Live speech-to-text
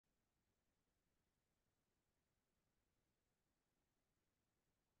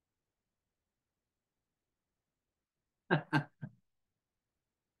I'm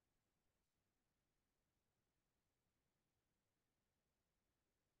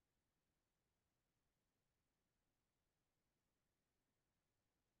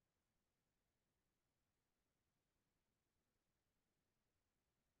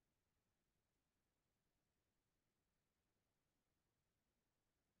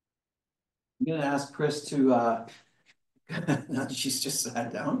going to ask Chris to, now that she's just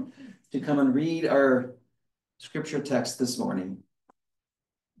sat down, to come and read our scripture text this morning.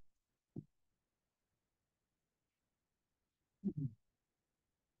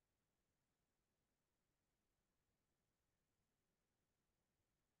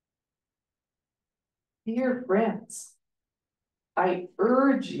 Dear friends, I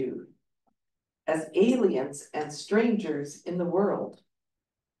urge you as aliens and strangers in the world,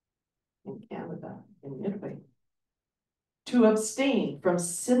 in Canada, in Midway, to abstain from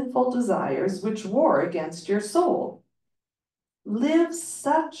sinful desires which war against your soul. Live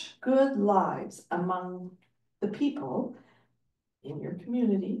such good lives among the people in your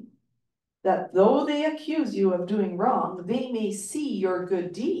community that though they accuse you of doing wrong, they may see your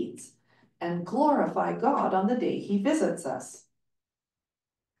good deeds and glorify God on the day he visits us.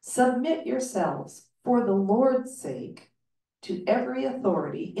 Submit yourselves for the Lord's sake to every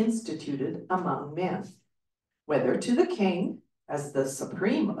authority instituted among men, whether to the king as the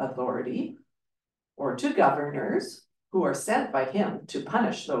supreme authority, or to governors who are sent by him to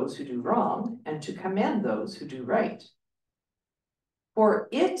punish those who do wrong and to commend those who do right. For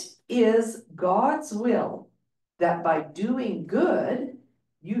it is God's will that by doing good,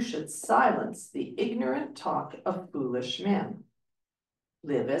 you should silence the ignorant talk of foolish men.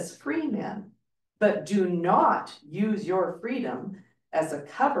 Live as free men, but do not use your freedom as a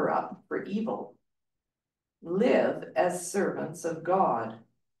cover-up for evil. Live as servants of God.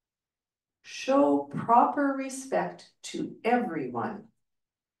 Show proper respect to everyone.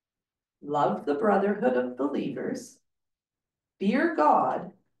 Love the brotherhood of believers. Fear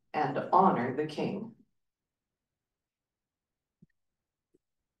God and honor the king.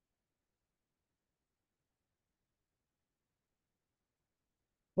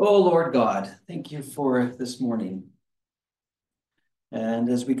 Oh, Lord God, thank you for this morning. And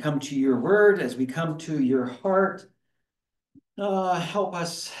as we come to your word, as we come to your heart, help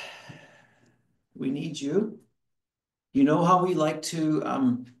us. We need you. You know how we like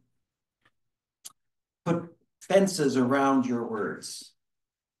to put fences around your words.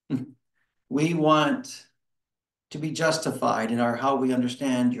 We want to be justified in our how we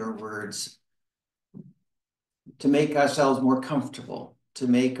understand your words, to make ourselves more comfortable, to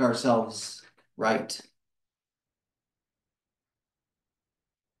make ourselves right.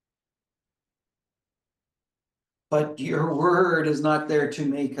 But your word is not there to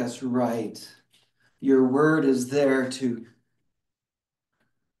make us right. Your word is there to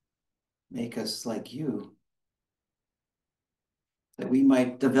make us like you, that we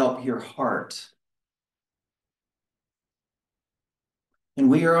might develop your heart. And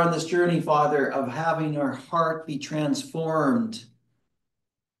we are on this journey, Father, of having our heart be transformed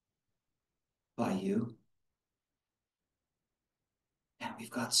by you. And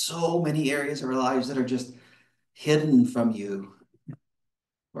we've got so many areas of our lives that are just hidden from you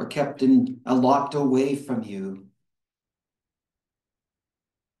or kept in locked away from you.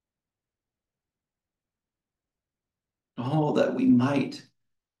 Oh, that we might,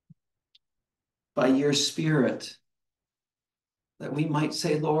 by your Spirit, that we might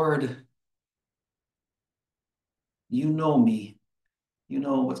say, Lord, you know me. You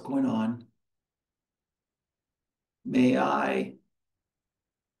know what's going on. May I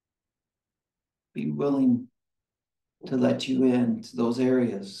be willing to let you into those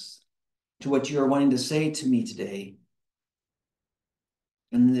areas, to what you are wanting to say to me today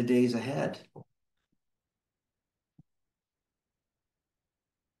and in the days ahead.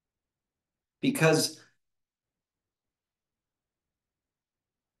 Because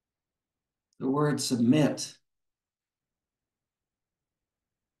the word submit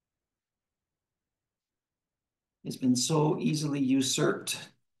has been so easily usurped,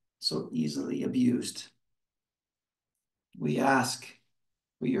 so easily abused. We ask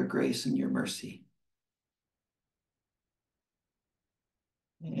for your grace and your mercy.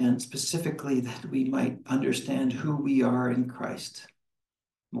 And specifically that we might understand who we are in Christ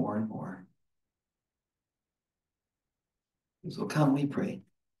more and more. So come, we pray.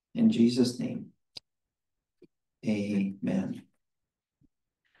 In Jesus' name, amen.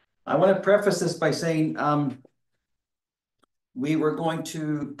 I want to preface this by saying we were going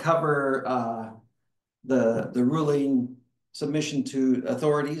to cover the ruling submission to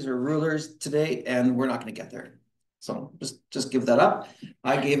authorities or rulers today, and we're not going to get there. So just give that up.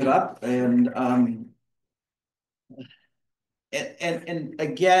 I gave it up, and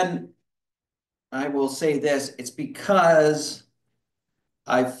again, I will say this, it's because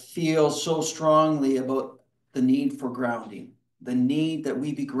I feel so strongly about the need for grounding, the need that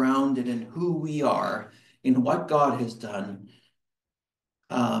we be grounded in who we are, in what God has done.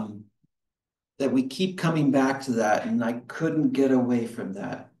 That we keep coming back to that, and I couldn't get away from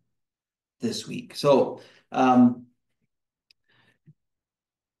that this week. So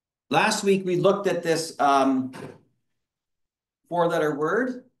last week we looked at this four-letter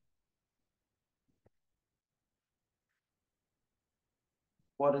word.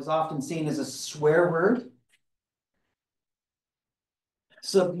 What is often seen as a swear word.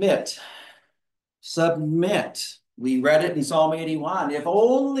 Submit. Submit. We read it in Psalm 81. If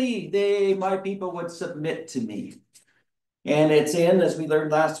only my people would submit to me. And it's in, as we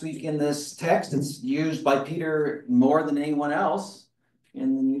learned last week in this text, it's used by Peter more than anyone else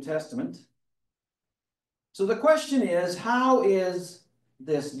in the New Testament. So the question is, how is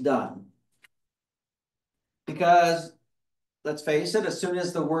this done? Because let's face it, as soon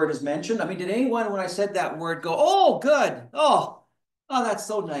as the word is mentioned, I mean, did anyone, when I said that word, go, oh, good, oh, that's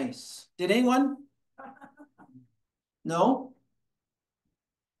so nice. Did anyone? No?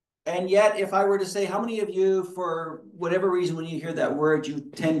 And yet, if I were to say, how many of you, for whatever reason, when you hear that word, you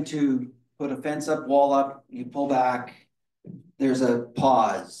tend to put a fence up, wall up, you pull back, there's a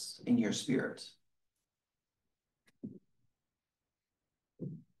pause in your spirit.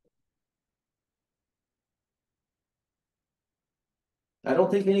 I don't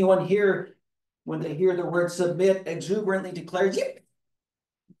think anyone here, when they hear the word submit, exuberantly declares, yep,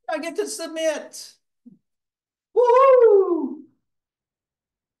 I get to submit. Woo!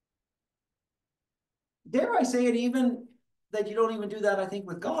 Dare I say it, even that you don't even do that, I think,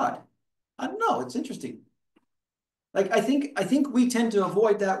 with God. I don't know, it's interesting. Like, I think we tend to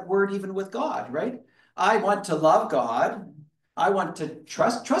avoid that word even with God, right? I want to love God. I want to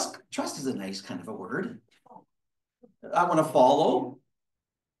trust. Trust is a nice kind of a word. I want to follow.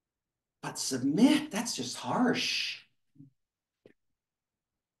 But submit, that's just harsh.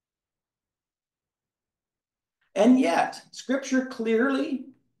 And yet, Scripture clearly,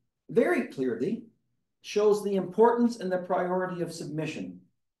 very clearly, shows the importance and the priority of submission.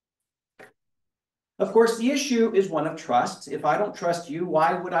 Of course, the issue is one of trust. If I don't trust you,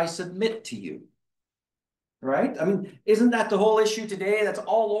 why would I submit to you? Right? I mean, isn't that the whole issue today? That's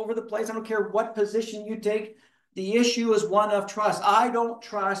all over the place. I don't care what position you take. The issue is one of trust. I don't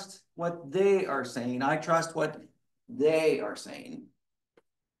trust what they are saying. I trust what they are saying.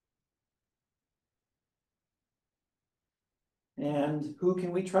 And who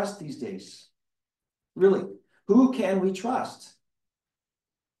can we trust these days? Really, who can we trust?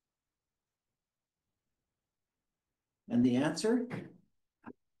 And the answer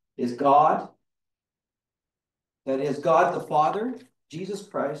is God. That is God the Father, Jesus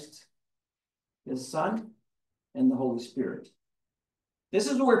Christ, His Son, and the Holy Spirit. This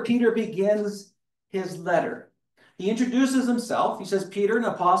is where Peter begins his letter. He introduces himself. He says, Peter, an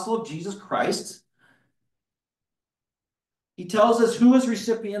apostle of Jesus Christ. He tells us who his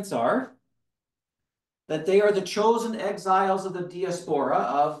recipients are, that they are the chosen exiles of the diaspora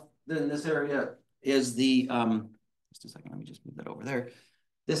of, in this area is the, just a second, let me just move that over there.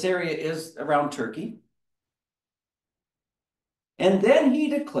 This area is around Turkey. And then he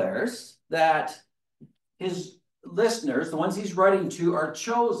declares that his listeners, the ones he's writing to, are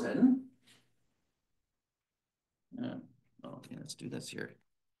chosen. Okay, let's do this here.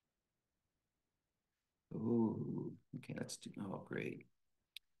 Ooh, okay, let's do, oh, great.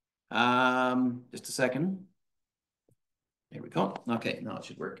 Just a second. There we go. Okay, now it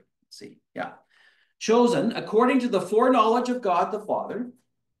should work. Let's see. Yeah. Chosen according to the foreknowledge of God the Father.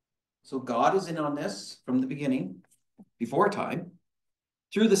 So God is in on this from the beginning, before time,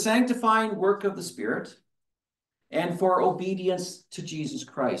 through the sanctifying work of the Spirit, and for obedience to Jesus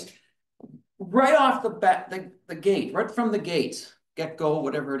Christ. Right off the bat, the gate, right from the gate, get go,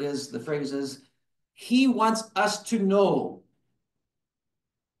 whatever it is, the phrase is, he wants us to know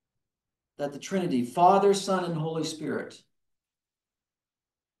that the Trinity, Father, Son, and Holy Spirit,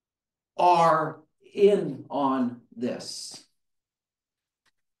 are in on this.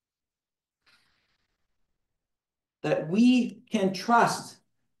 That we can trust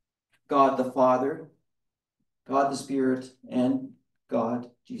God the Father, God the Spirit, and God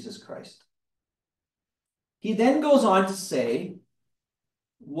Jesus Christ. He then goes on to say,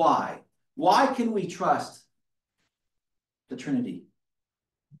 why? Why can we trust the Trinity?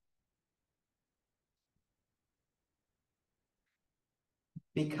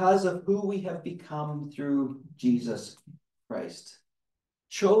 because of who we have become through Jesus Christ,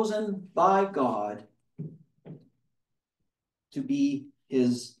 chosen by God to be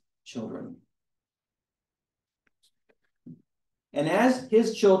his children. And as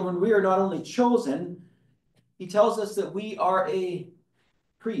his children, we are not only chosen, he tells us that we are a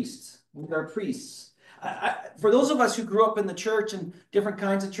priest. We are priests. For those of us who grew up in the church and different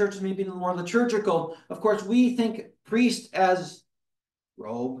kinds of churches, maybe more liturgical, of course, we think priest as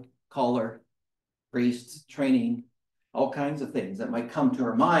robe, collar, priest, training, all kinds of things that might come to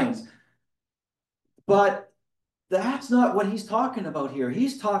our minds. But that's not what he's talking about here.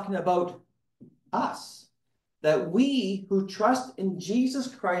 He's talking about us, that we who trust in Jesus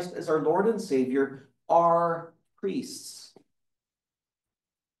Christ as our Lord and Savior are priests.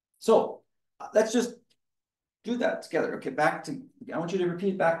 So let's just do that together. Okay, I want you to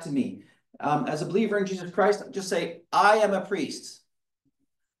repeat back to me. As a believer in Jesus Christ, just say, I am a priest.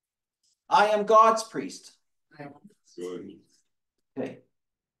 I am God's priest. Good. Okay.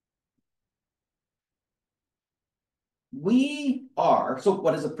 We are, so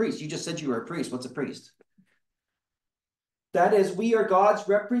what is a priest? You just said you were a priest. What's a priest? That is, we are God's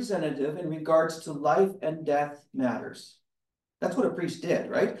representative in regards to life and death matters. That's what a priest did,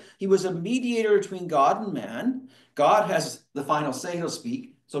 right? He was a mediator between God and man. God has the final say,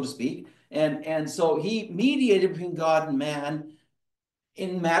 so to speak. And so he mediated between God and man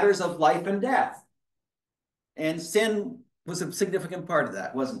in matters of life and death. And sin was a significant part of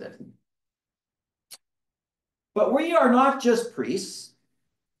that, wasn't it? But we are not just priests.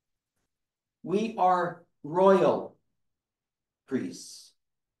 We are royal priests.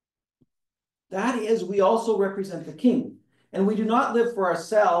 That is, we also represent the king. And we do not live for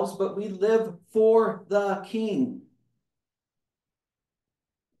ourselves, but we live for the king.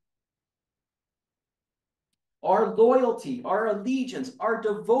 Our loyalty, our allegiance, our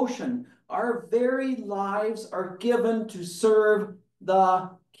devotion, our very lives are given to serve the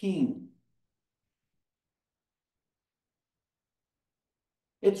king.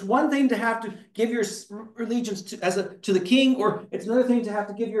 It's one thing to have to give your allegiance to the king, or it's another thing to have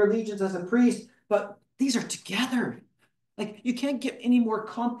to give your allegiance as a priest, but these are together. Like, you can't get any more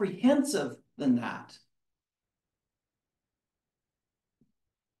comprehensive than that.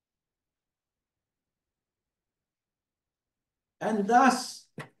 And thus,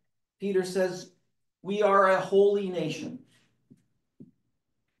 Peter says, we are a holy nation.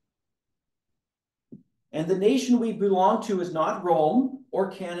 And the nation we belong to is not Rome or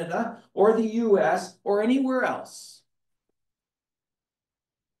Canada or the US or anywhere else,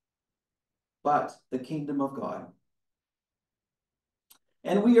 but the kingdom of God.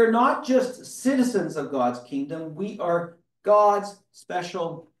 And we are not just citizens of God's kingdom, we are God's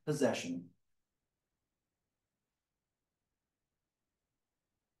special possession.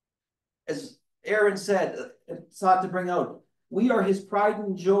 As Aaron said, sought to bring out, we are his pride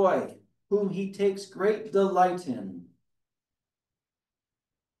and joy, whom he takes great delight in.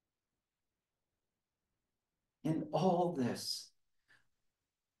 In all this,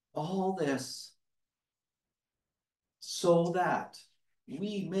 so that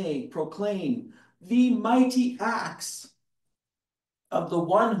we may proclaim the mighty acts of the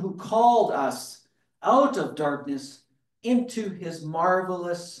one who called us out of darkness into his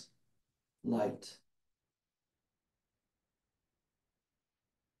marvelous light.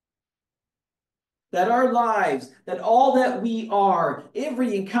 That our lives, that all that we are,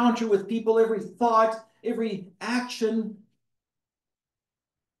 every encounter with people, every thought, every action,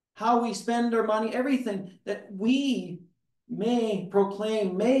 how we spend our money, everything, that we may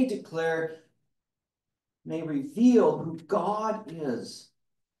proclaim, may declare, may reveal who God is.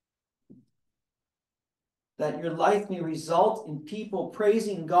 That your life may result in people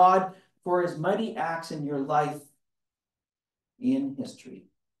praising God for his mighty acts in your life in history.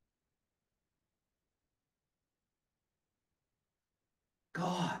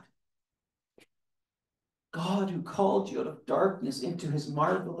 God who called you out of darkness into his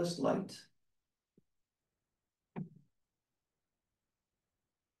marvelous light.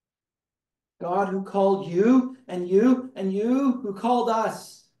 God who called you and you and you who called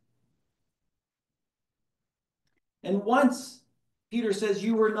us. And once, Peter says,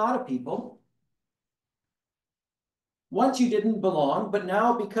 you were not a people. Once you didn't belong, but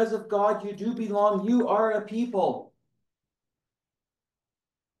now because of God you do belong. You are a people.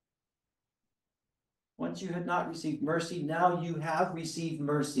 Once you had not received mercy, now you have received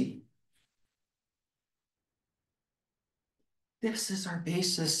mercy. This is our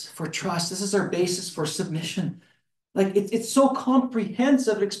basis for trust. This is our basis for submission. Like, it's so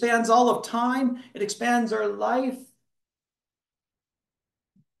comprehensive. It expands all of time. It expands our life.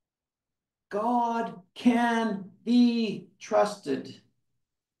 God can be trusted.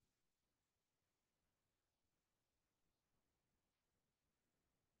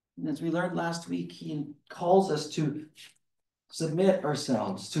 And as we learned last week, he calls us to submit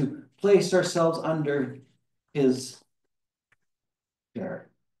ourselves, to place ourselves under his care.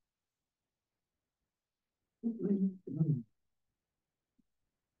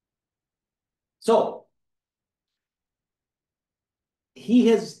 So he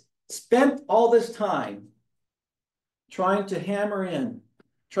has spent all this time trying to hammer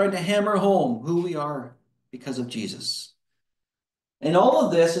home who we are because of Jesus. And all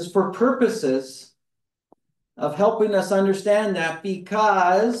of this is for purposes of helping us understand that,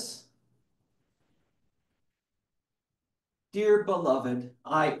 because, dear beloved,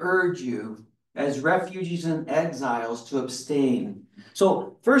 I urge you as refugees and exiles to abstain.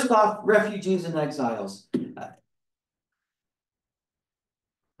 So first off, refugees and exiles.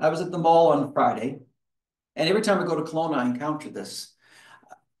 I was at the mall on Friday, and every time I go to Kelowna, I encounter this.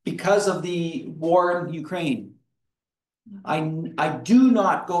 Because of the war in Ukraine, I do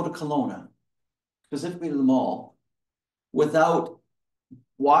not go to Kelowna, specifically to the mall, without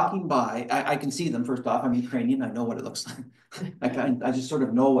walking by. I can see them. First off, I'm Ukrainian. I know what it looks like. I just sort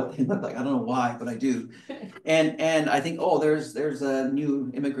of know what they look like. I don't know why, but I do. And I think, oh, there's a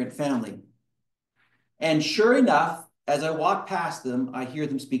new immigrant family. And sure enough, as I walk past them, I hear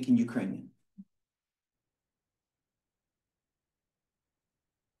them speaking Ukrainian.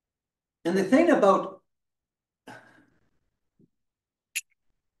 And the thing about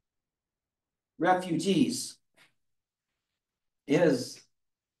refugees is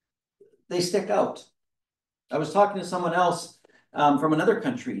they stick out. I was talking to someone else from another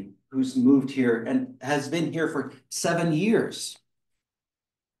country who's moved here and has been here for 7 years.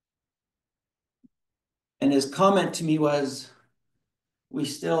 And his comment to me was, we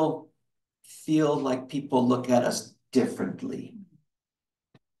still feel like people look at us differently.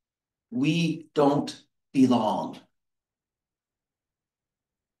 We don't belong.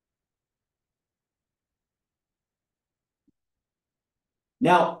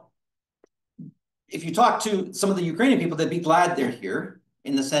 Now, if you talk to some of the Ukrainian people, they'd be glad they're here,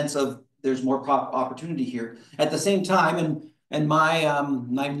 in the sense of there's more opportunity here. At the same time, and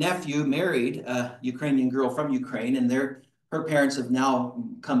my nephew married a Ukrainian girl from Ukraine, and her parents have now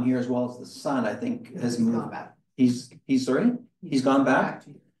come here, as well as the son, I think, has moved. He's sorry? He's gone back?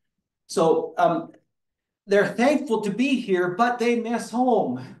 So they're thankful to be here, but they miss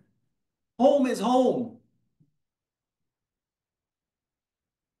home. Home is home.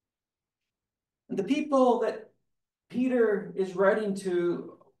 And the people that Peter is writing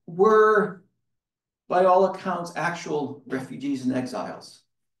to were, by all accounts, actual refugees and exiles.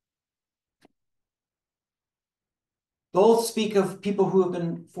 Both speak of people who have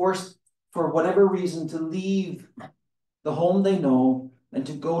been forced, for whatever reason, to leave the home they know and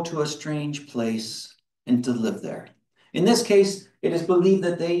to go to a strange place and to live there. In this case, it is believed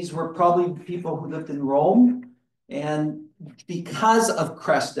that these were probably people who lived in Rome, and because of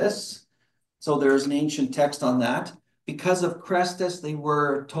Chrestus, so there's an ancient text on that, because of Chrestus, they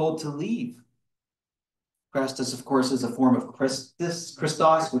were told to leave. Chrestus, of course, is a form of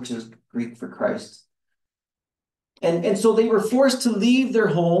Christos, which is Greek for Christ. And so they were forced to leave their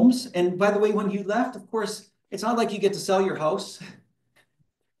homes. And by the way, when you left, of course, it's not like you get to sell your house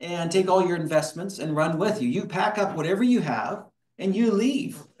and take all your investments and run with you. You pack up whatever you have and you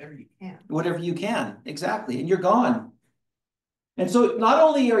leave. Whatever you can. Whatever you can, exactly. And you're gone. And so not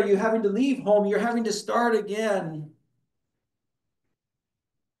only are you having to leave home, you're having to start again.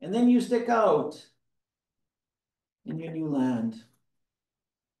 And then you stick out in your new land.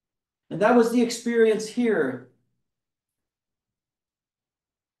 And that was the experience here.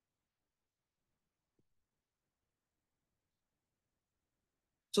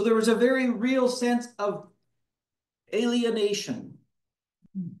 So there was a very real sense of alienation.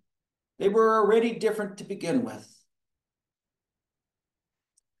 They were already different to begin with.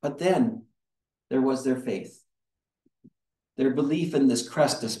 But then there was their faith, their belief in this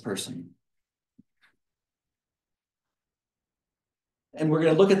Chrestus person. And we're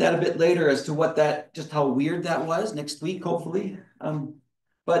going to look at that a bit later as to what that, just how weird that was next week, hopefully.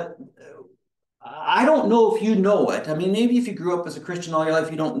 But I don't know if you know it. I mean, maybe if you grew up as a Christian all your life,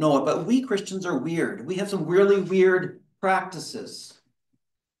 you don't know it. But we Christians are weird. We have some really weird practices.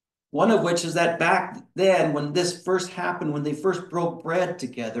 One of which is that back then, when this first happened, when they first broke bread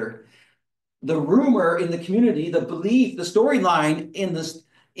together, the rumor in the community, the belief, the storyline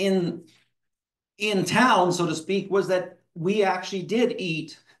in town, so to speak, was that we actually did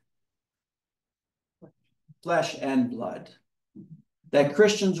eat flesh and blood. that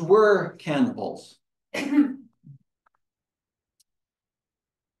Christians were cannibals.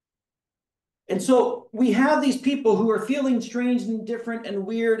 And so we have these people who are feeling strange and different and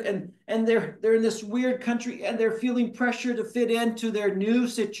weird, and they're in this weird country, and they're feeling pressure to fit into their new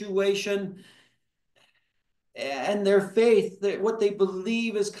situation and their faith, that what they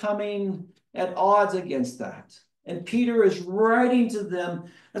believe is coming at odds against that. And Peter is writing to them.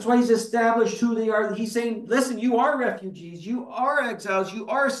 That's why he's established who they are. He's saying, listen, you are refugees, you are exiles, you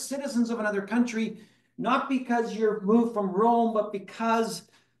are citizens of another country, not because you're moved from Rome, but because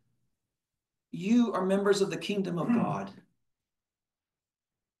you are members of the kingdom of God.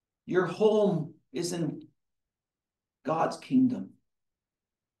 Your home is in God's kingdom.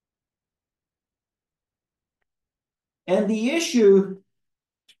 And the issue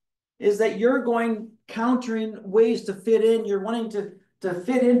is that you're going countering ways to fit in. You're wanting to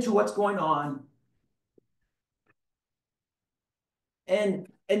fit into what's going on. And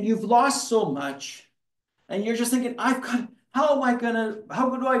you've lost so much. And you're just thinking, how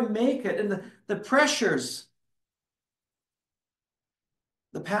do I make it? And the pressures,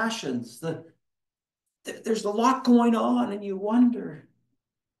 the passions, there's a lot going on, and you wonder,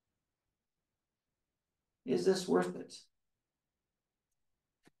 is this worth it?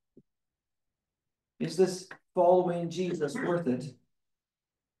 Is this following Jesus worth it?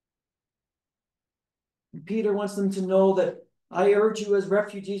 Peter wants them to know that I urge you as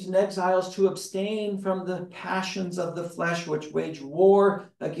refugees and exiles to abstain from the passions of the flesh which wage war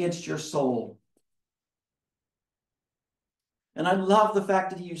against your soul. And I love the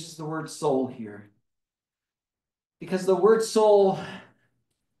fact that he uses the word soul here, because the word soul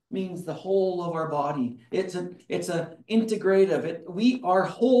means the whole of our body. It's a integrative. We are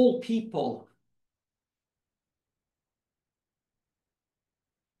whole people.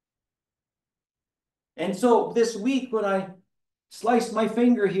 And so this week, when I sliced my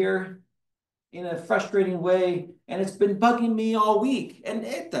finger here in a frustrating way, and it's been bugging me all week, and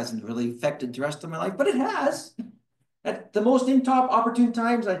it doesn't really affect the rest of my life, but it has. At the most opportune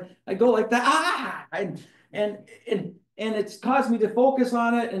times, I go like that, and it's caused me to focus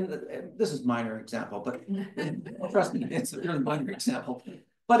on it. And this is a minor example, but trust me, it's a really minor example.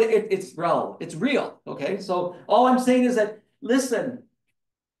 But it's real. Okay, so all I'm saying is that, listen,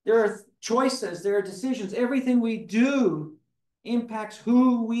 there are choices, there are decisions. Everything we do impacts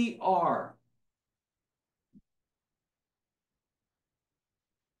who we are.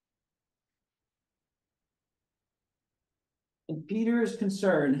 And Peter's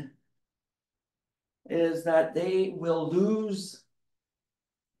concern is that they will lose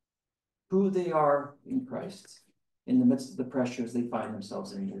who they are in Christ in the midst of the pressures they find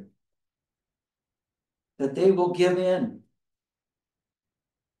themselves in. That they will give in.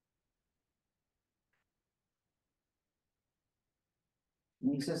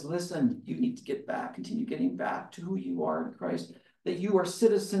 And he says, listen, you need to continue getting back to who you are in Christ, that you are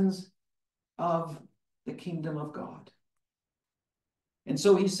citizens of the kingdom of God. And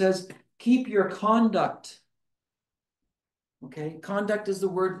so he says, keep your conduct. Okay, conduct is the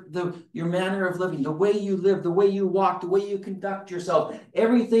word, your manner of living, the way you live, the way you walk, the way you conduct yourself,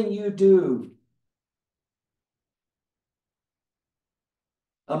 everything you do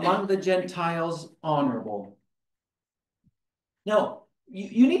among the Gentiles honorable. Now,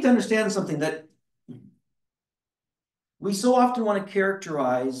 you need to understand something, that we so often want to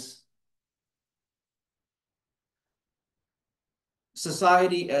characterize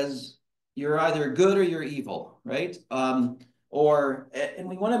society as you're either good or you're evil, right? And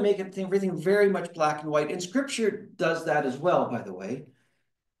we want to make everything very much black and white. And Scripture does that as well, by the way.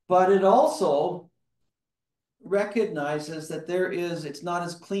 But it also recognizes that it's not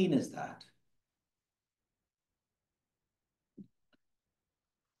as clean as that.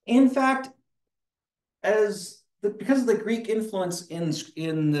 In fact, because of the Greek influence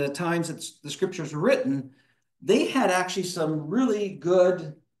in the times that the Scriptures were written, they had actually some really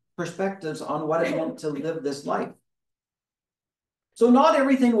good perspectives on what it meant to live this life. So not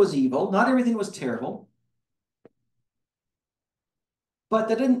everything was evil, not everything was terrible, but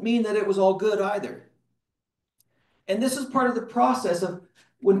that didn't mean that it was all good either. And this is part of the process of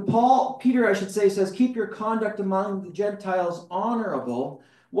when Peter, I should say, says, keep your conduct among the Gentiles honorable.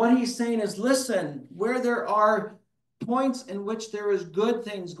 What he's saying is, listen, where there are points in which there is good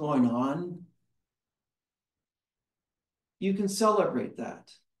things going on, you can celebrate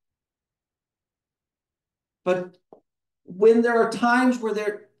that. But when there are times where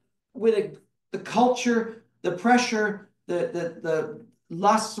the culture, the pressure, the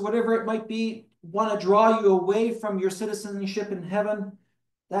lusts, whatever it might be, want to draw you away from your citizenship in heaven,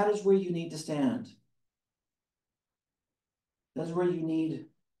 that is where you need to stand. That's where you need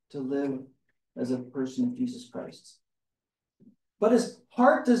to live as a person of Jesus Christ. But his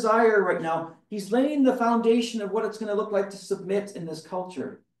heart desire right now, he's laying the foundation of what it's going to look like to submit in this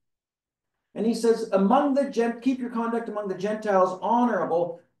culture. And he says, keep your conduct among the Gentiles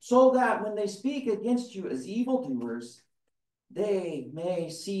honorable, so that when they speak against you as evildoers, they may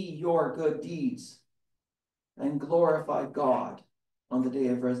see your good deeds and glorify God on the day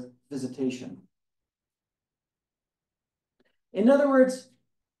of visitation. In other words,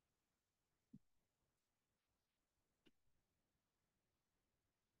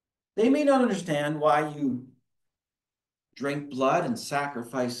 they may not understand why you drink blood and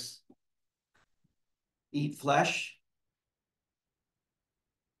eat flesh,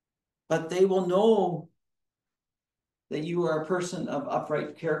 but they will know that you are a person of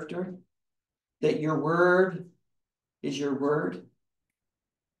upright character, that your word is your word,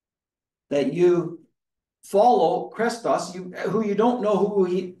 that you follow Christos, who you don't know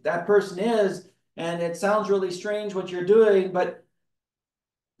who that person is, and it sounds really strange what you're doing, but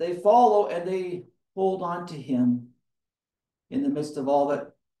they follow and they hold on to him in the midst of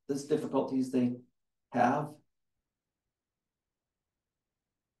all these difficulties they have.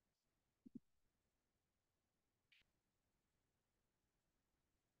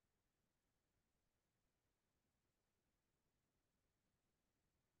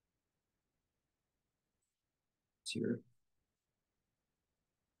 Here.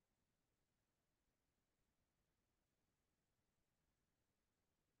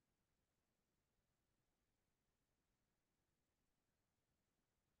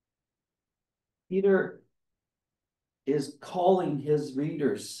 Peter is calling his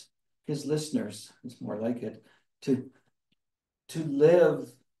readers, his listeners, it's more like it, to live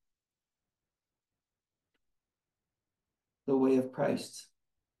the way of Christ.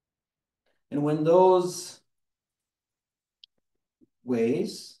 And when those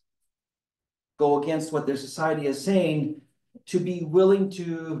ways go against what their society is saying, to be willing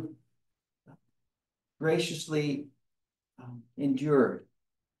to graciously endure.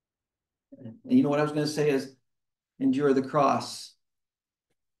 And you know what I was going to say is endure the cross.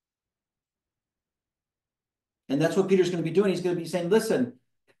 And that's what Peter's going to be doing. He's going to be saying, listen,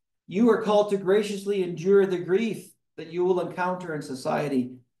 you are called to graciously endure the grief that you will encounter in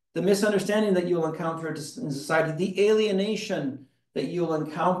society, the misunderstanding that you'll encounter in society, the alienation that you'll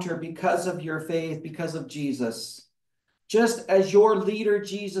encounter because of your faith, because of Jesus. Just as your leader,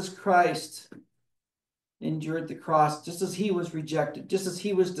 Jesus Christ, endured the cross, just as he was rejected, just as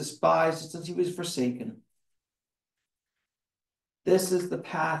he was despised, just as he was forsaken. This is the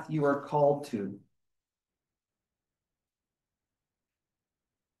path you are called to.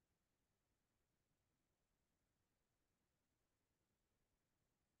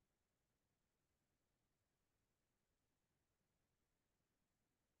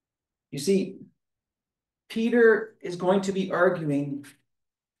 You see, Peter is going to be arguing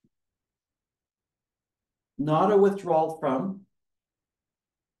not a withdrawal from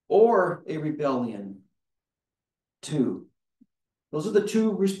or a rebellion to. Those are the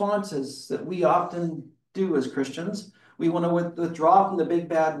two responses that we often do as Christians. We want to withdraw from the big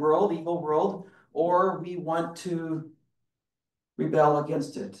bad world, evil world, or we want to rebel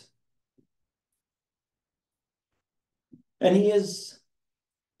against it. And he does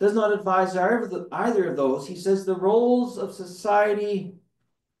not advise either of those. He says the roles of society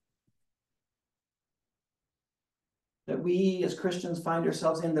that we as Christians find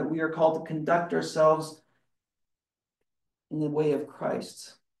ourselves in, that we are called to conduct ourselves in the way of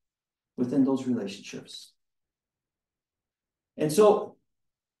Christ within those relationships. And so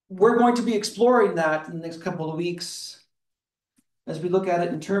we're going to be exploring that in the next couple of weeks as we look at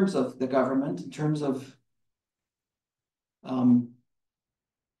it in terms of the government, in terms of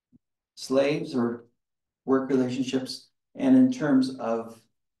slaves or work relationships, and in terms of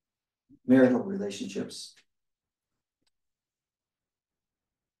marital relationships.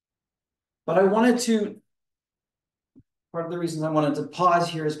 But part of the reason I wanted to pause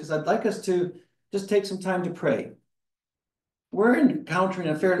here is because I'd like us to just take some time to pray. We're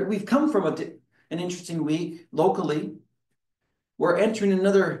encountering we've come from an interesting week locally. We're entering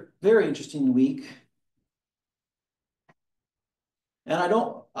another very interesting week. And I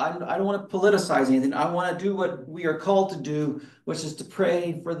don't want to politicize anything. I want to do what we are called to do, which is to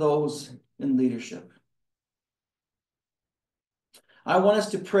pray for those in leadership. I want us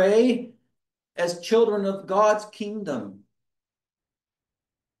to pray as children of God's kingdom,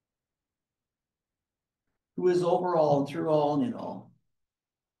 who is over all and through all and in all.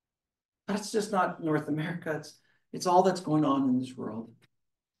 That's just not North America. It's all that's going on in this world.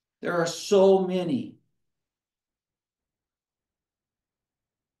 There are so many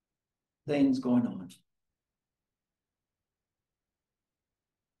things going on.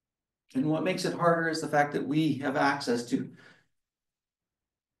 And what makes it harder is the fact that we have access to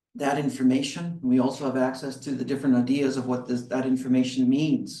that information. We also have access to the different ideas of what that information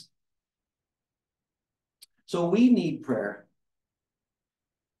means. So we need prayer.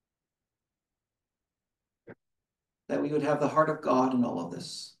 That we would have the heart of God in all of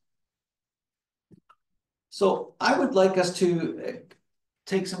this. So I would like us to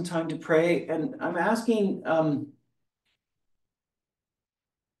take some time to pray, and I'm asking,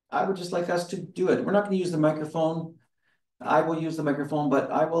 I would just like us to do it. We're not going to use the microphone. I will use the microphone, but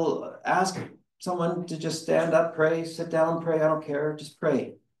I will ask someone to just stand up, pray, sit down, pray. I don't care, just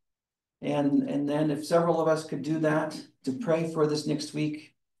pray. And then if several of us could do that, to pray for this next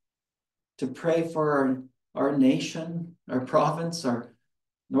week, to pray for our nation, our province, our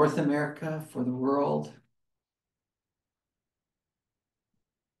North America, for the world.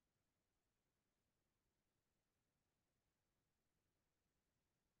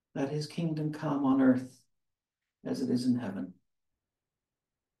 That his kingdom come on earth as it is in heaven.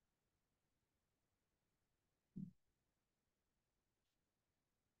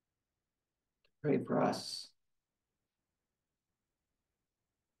 Pray for us.